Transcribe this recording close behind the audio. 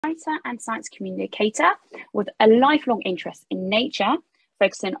writer and science communicator with a lifelong interest in nature,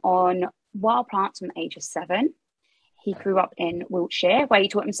 focusing on wild plants from the age of 7. He grew up in Wiltshire, where he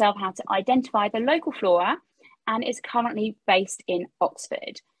taught himself how to identify the local flora, and is currently based in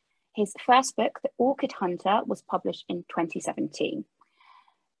Oxford. His first book, The Orchid Hunter, was published in 2017.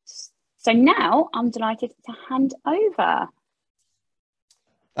 So now I'm delighted to hand over.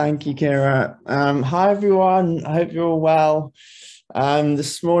 Thank you, Kira. Hi, everyone. I hope you're all well.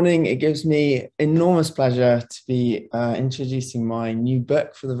 This morning, it gives me enormous pleasure to be introducing my new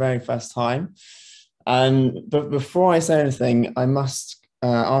book for the very first time. But before I say anything, I must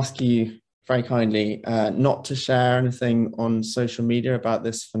ask you very kindly not to share anything on social media about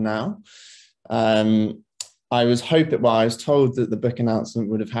this for now. I was told that the book announcement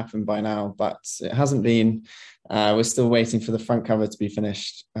would have happened by now, but it hasn't been. We're still waiting for the front cover to be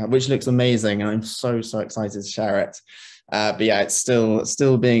finished, which looks amazing, and I'm so excited to share it. But yeah, it's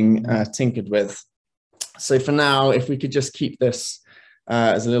still being tinkered with. So for now, if we could just keep this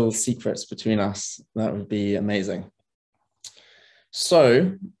as a little secret between us, that would be amazing.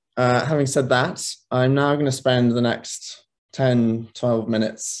 So having said that, I'm now going to spend the next 10-12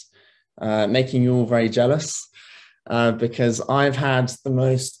 minutes making you all very jealous because I've had the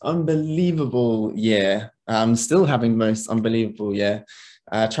most unbelievable year. I'm still having the most unbelievable year,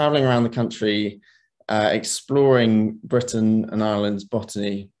 traveling around the country, exploring Britain and Ireland's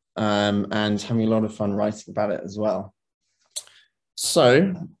botany, and having a lot of fun writing about it as well.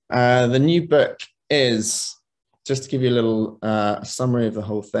 So the new book is, just to give you a little summary of the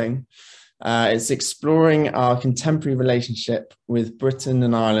whole thing, it's exploring our contemporary relationship with Britain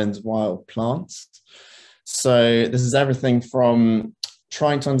and Ireland's wild plants. So this is everything from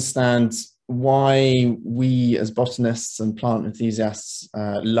trying to understand why we as botanists and plant enthusiasts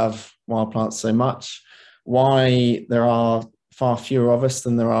love wild plants so much, why there are far fewer of us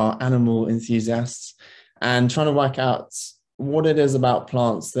than there are animal enthusiasts, and trying to work out what it is about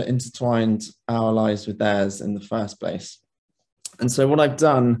plants that intertwined our lives with theirs in the first place. And so what I've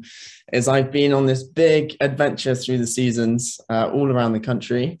done is I've been on this big adventure through the seasons all around the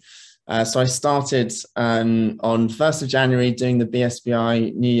country. So I started on 1st of January doing the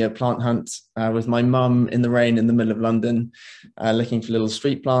BSBI New Year plant hunt with my mum in the rain in the middle of London, looking for little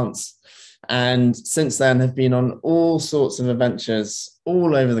street plants. And since then have been on all sorts of adventures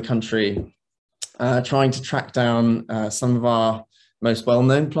all over the country, trying to track down some of our most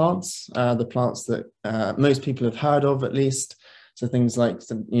well-known plants, the plants that most people have heard of at least. So things like,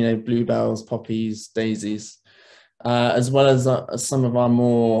 bluebells, poppies, daisies, as well as some of our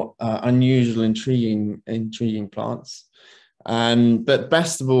more unusual, intriguing plants. But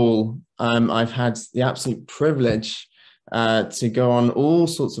best of all, I've had the absolute privilege to go on all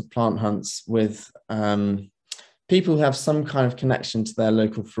sorts of plant hunts with people who have some kind of connection to their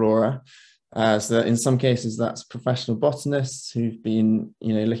local flora. So in some cases, that's professional botanists who've been,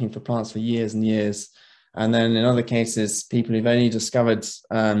 looking for plants for years and years. And then in other cases, people who've only discovered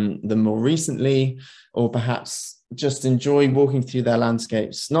them more recently, or perhaps just enjoy walking through their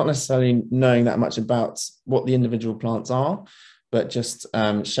landscapes, not necessarily knowing that much about what the individual plants are, but just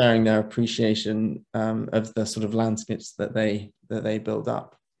sharing their appreciation of the sort of landscapes that they build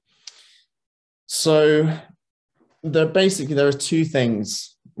up. So basically there are two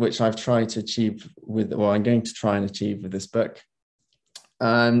things which I've tried to achieve I'm going to try and achieve with this book.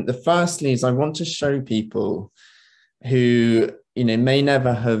 The firstly is I want to show people who, may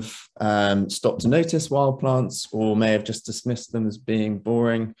never have stopped to notice wild plants or may have just dismissed them as being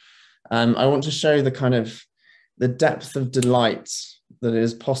boring. I want to show the depth of delight that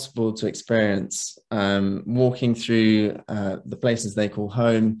is possible to experience walking through the places they call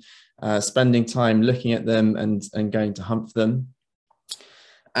home, spending time looking at them and going to hunt for them.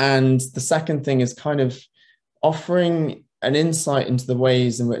 And the second thing is kind of offering an insight into the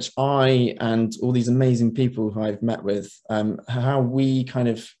ways in which I and all these amazing people who I've met with, how we kind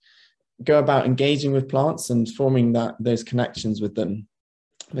of go about engaging with plants and forming those connections with them.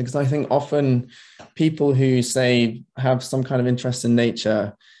 Because I think often people who say have some kind of interest in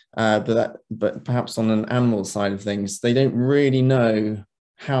nature, but perhaps on an animal side of things, they don't really know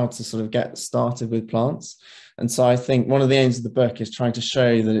how to sort of get started with plants. And so I think one of the aims of the book is trying to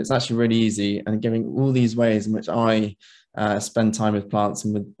show that it's actually really easy, and giving all these ways in which I spend time with plants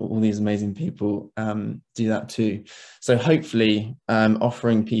and with all these amazing people do that too. So hopefully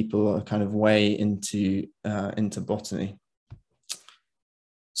offering people a kind of way into botany.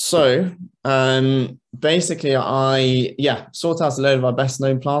 So basically I sort out a load of our best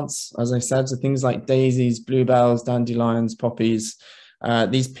known plants, as I said, so things like daisies, bluebells, dandelions, poppies,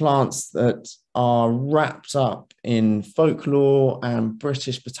 these plants that are wrapped up in folklore and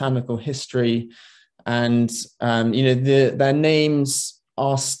British botanical history. And, their names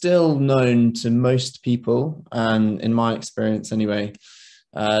are still known to most people, in my experience anyway.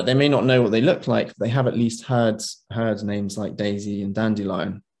 They may not know what they look like, but they have at least heard names like daisy and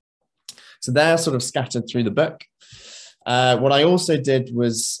dandelion. So they're sort of scattered through the book. What I also did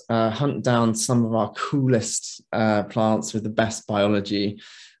was hunt down some of our coolest plants with the best biology.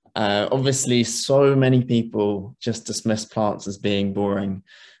 Obviously, so many people just dismiss plants as being boring.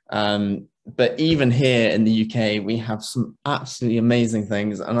 But even here in the UK, we have some absolutely amazing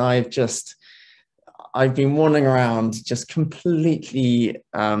things. And I've been wandering around just completely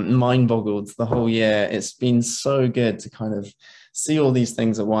mind-boggled the whole year. It's been so good to kind of see all these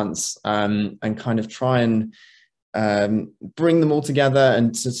things at once, and kind of try and bring them all together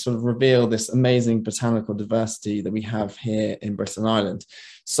and to sort of reveal this amazing botanical diversity that we have here in Britain Island.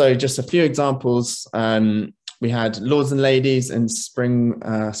 So just a few examples. We had lords and ladies in spring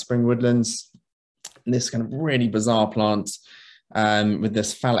woodlands, this kind of really bizarre plant with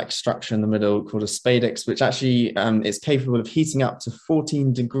this phallic structure in the middle called a spadix, which actually is capable of heating up to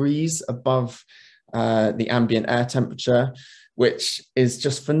 14 degrees above the ambient air temperature, which is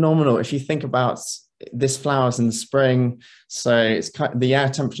just phenomenal. If you think about this, flowers in the spring, so the air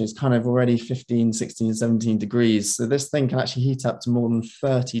temperature is kind of already 15, 16, 17 degrees. So this thing can actually heat up to more than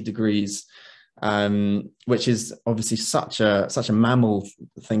 30 degrees, which is obviously such a mammal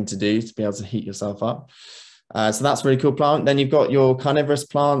thing to do, to be able to heat yourself up. So that's a really cool plant. Then you've got your carnivorous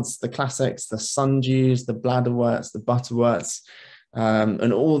plants, the classics, the sundews, the bladderworts, the butterworts,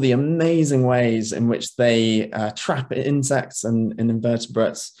 and all the amazing ways in which they trap insects and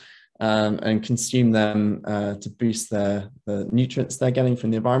invertebrates, and consume them to boost the nutrients they're getting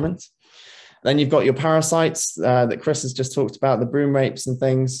from the environment. Then you've got your parasites that Chris has just talked about, the broom rapes and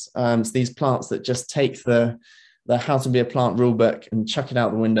things. So these plants that just take the how to be a plant rule book and chuck it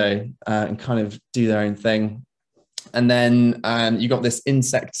out the window and kind of do their own thing. And then you got this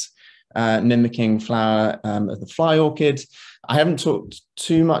insect mimicking flower of the fly orchid. I haven't talked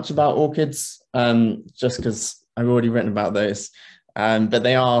too much about orchids just because I've already written about those. But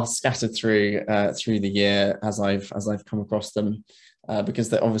they are scattered through the year as I've come across them, because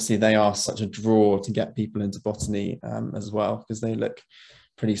they are such a draw to get people into botany as well, because they look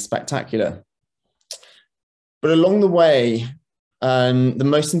pretty spectacular. But along the way, the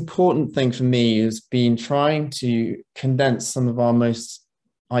most important thing for me has been trying to condense some of our most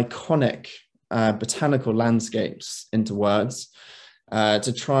iconic botanical landscapes into words,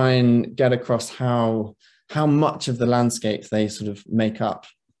 to try and get across how much of the landscape they sort of make up.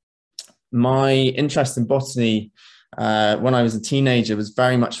 My interest in botany when I was a teenager was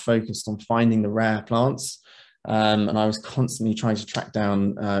very much focused on finding the rare plants. And I was constantly trying to track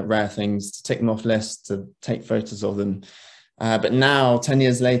down rare things, to tick them off lists, to take photos of them. But now, 10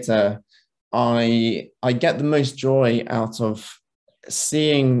 years later, I get the most joy out of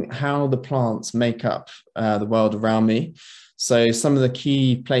seeing how the plants make up the world around me. So some of the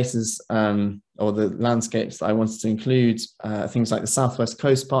key places or the landscapes that I wanted to include, things like the Southwest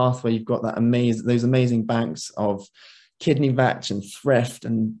Coast Path, where you've got those amazing banks of kidney vetch and thrift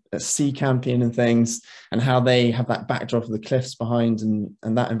and sea campion and things, and how they have that backdrop of the cliffs behind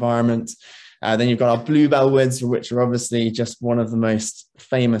and that environment. Then you've got our bluebell woods, which are obviously just one of the most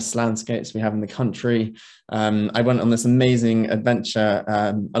famous landscapes we have in the country. I went on this amazing adventure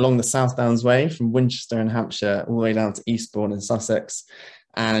along the South Downs Way from Winchester in Hampshire all the way down to Eastbourne in Sussex,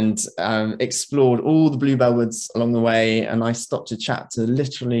 and explored all the bluebell woods along the way. And I stopped to chat to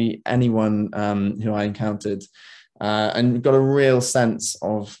literally anyone who I encountered, and got a real sense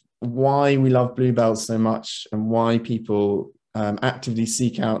of why we love bluebells so much and why people actively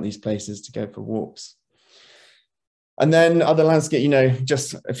seek out these places to go for walks. And then other landscape,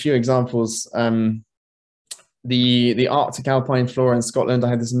 just a few examples. The Arctic alpine flora in Scotland. I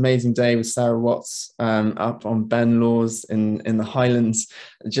had this amazing day with Sarah Watts up on Ben Lawes in the Highlands,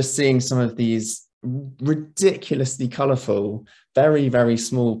 just seeing some of these ridiculously colourful, very, very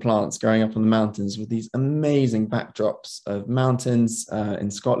small plants growing up on the mountains with these amazing backdrops of mountains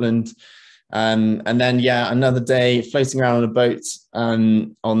in Scotland. And then, another day floating around on a boat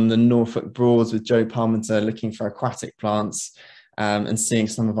on the Norfolk Broads with Joe Parmenter, looking for aquatic plants, and seeing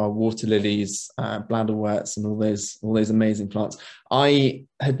some of our water lilies, bladderworts, and all those amazing plants. I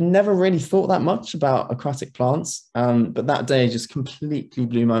had never really thought that much about aquatic plants, but that day just completely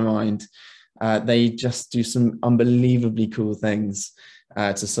blew my mind. They just do some unbelievably cool things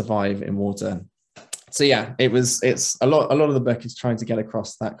to survive in water. So it's a lot of the book is trying to get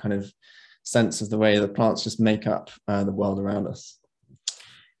across that kind of sense of the way the plants just make up the world around us.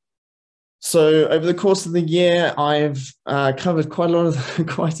 So over the course of the year, I've covered quite a lot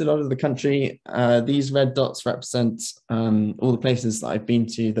of the country. These red dots represent all the places that I've been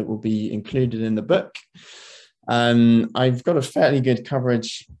to that will be included in the book. I've got a fairly good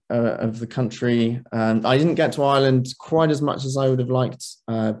coverage of the country. I didn't get to Ireland quite as much as I would have liked,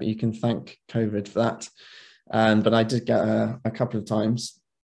 but you can thank COVID for that. But I did get a couple of times.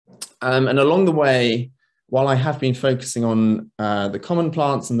 And along the way, while I have been focusing on the common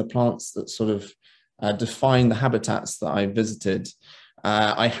plants and the plants that sort of define the habitats that I visited,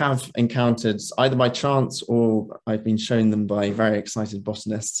 I have encountered, either by chance or I've been shown them by very excited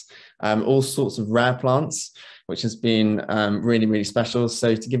botanists, all sorts of rare plants, which has been really, really special.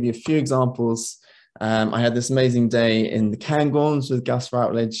 So to give you a few examples, I had this amazing day in the Cairngorms with Gus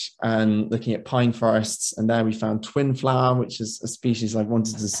Routledge, looking at pine forests, and there we found twin flower, which is a species I've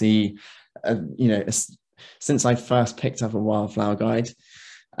wanted to see, since I first picked up a wildflower guide.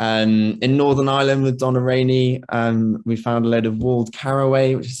 In Northern Ireland with Donna Rainey, we found a load of walled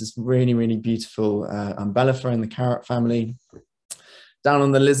caraway, which is this really, really beautiful umbellifer in the carrot family. Down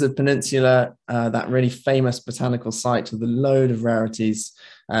on the Lizard Peninsula, that really famous botanical site with a load of rarities.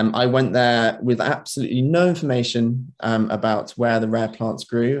 I went there with absolutely no information about where the rare plants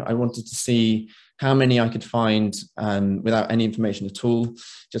grew. I wanted to see how many I could find without any information at all,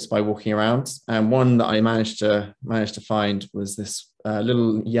 just by walking around. And one that I managed to find was this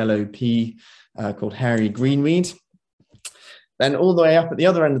little yellow pea called hairy greenweed. Then all the way up at the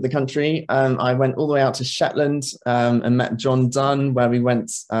other end of the country, I went all the way out to Shetland and met John Dunn, where we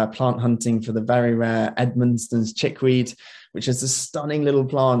went plant hunting for the very rare Edmondston's chickweed, which is a stunning little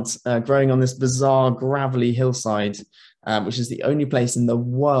plant growing on this bizarre gravelly hillside, which is the only place in the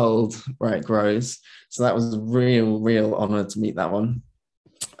world where it grows. So that was a real honor to meet that one.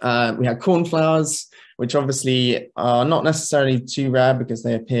 We had cornflowers, which obviously are not necessarily too rare because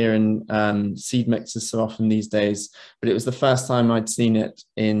they appear in seed mixes so often these days, but it was the first time I'd seen it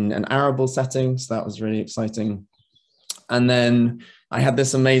in an arable setting, so that was really exciting. And then I had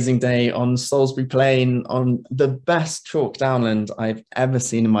this amazing day on Salisbury Plain on the best chalk downland I've ever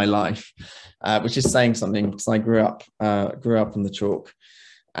seen in my life, which is saying something because I grew up on the chalk.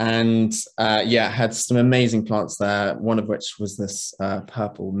 And had some amazing plants there, one of which was this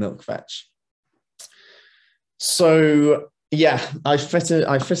purple milk vetch. So yeah, I fitted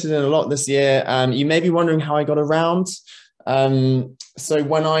in a lot this year. You may be wondering how I got around. So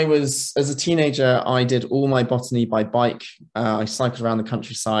when I was, as a teenager, I did all my botany by bike. I cycled around the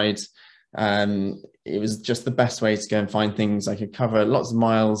countryside. It was just the best way to go and find things. I could cover lots of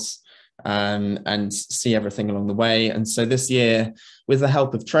miles and see everything along the way. And so this year, with the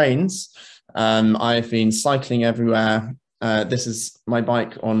help of trains, I've been cycling everywhere. This is my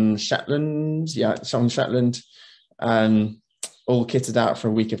bike on Shetland. Yeah, it's on Shetland. All kitted out for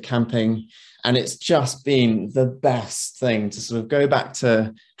a week of camping. And it's just been the best thing to sort of go back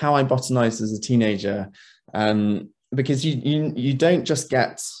to how I botanized as a teenager. Because you don't just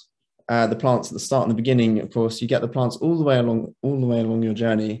get the plants at the start and the beginning, of course, you get the plants all the way along your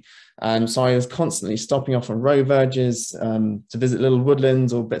journey. So I was constantly stopping off on row verges to visit little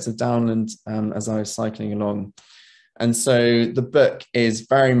woodlands or bits of downland as I was cycling along. And so the book is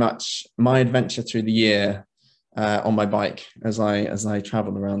very much my adventure through the year on my bike as I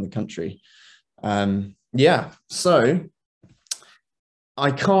travel around the country. So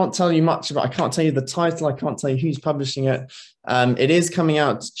I can't tell you much about, I can't tell you the title, I can't tell you who's publishing it. It is coming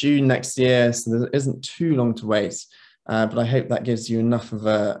out June next year, so there isn't too long to wait. But I hope that gives you enough of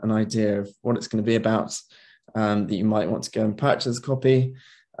an idea of what it's going to be about, that you might want to go and purchase a copy.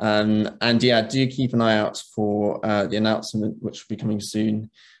 And yeah, do keep an eye out for the announcement, which will be coming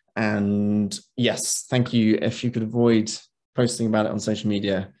soon. And yes, thank you. If you could avoid posting about it on social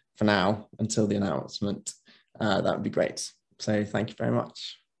media for now until the announcement, that would be great. So thank you very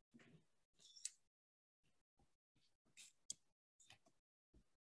much.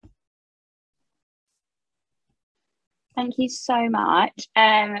 Thank you so much.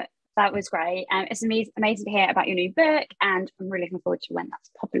 That was great. It's amazing to hear about your new book, and I'm really looking forward to when that's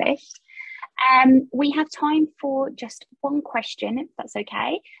published. We have time for just one question, if that's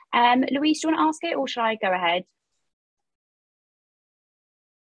okay. Louise, do you want to ask it, or shall I go ahead?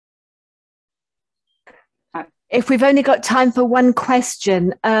 If we've only got time for one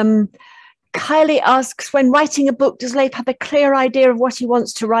question, Kylie asks, when writing a book, does Leif have a clear idea of what he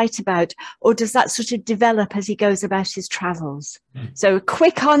wants to write about, or does that sort of develop as he goes about his travels? So a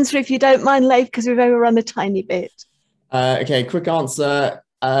quick answer, if you don't mind, Leif, because we've overrun a tiny bit. Okay, quick answer.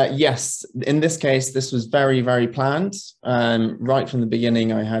 Yes, in this case, this was very, very planned. Right from the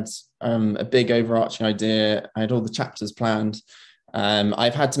beginning, I had a big overarching idea. I had all the chapters planned.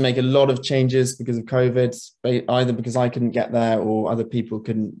 I've had to make a lot of changes because of COVID, either because I couldn't get there or other people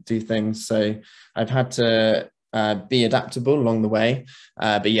couldn't do things. So I've had to be adaptable along the way.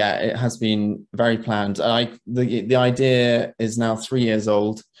 But yeah, it has been very planned. The idea is now 3 years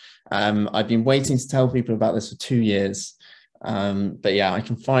old. I've been waiting to tell people about this for 2 years. But yeah, I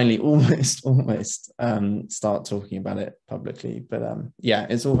can finally almost start talking about it publicly. But yeah,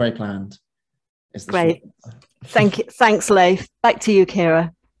 it's all very planned. Great. Thank you. Thanks, Leif. Back to you,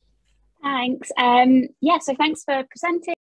 Kira. Thanks. Yeah, so thanks for presenting.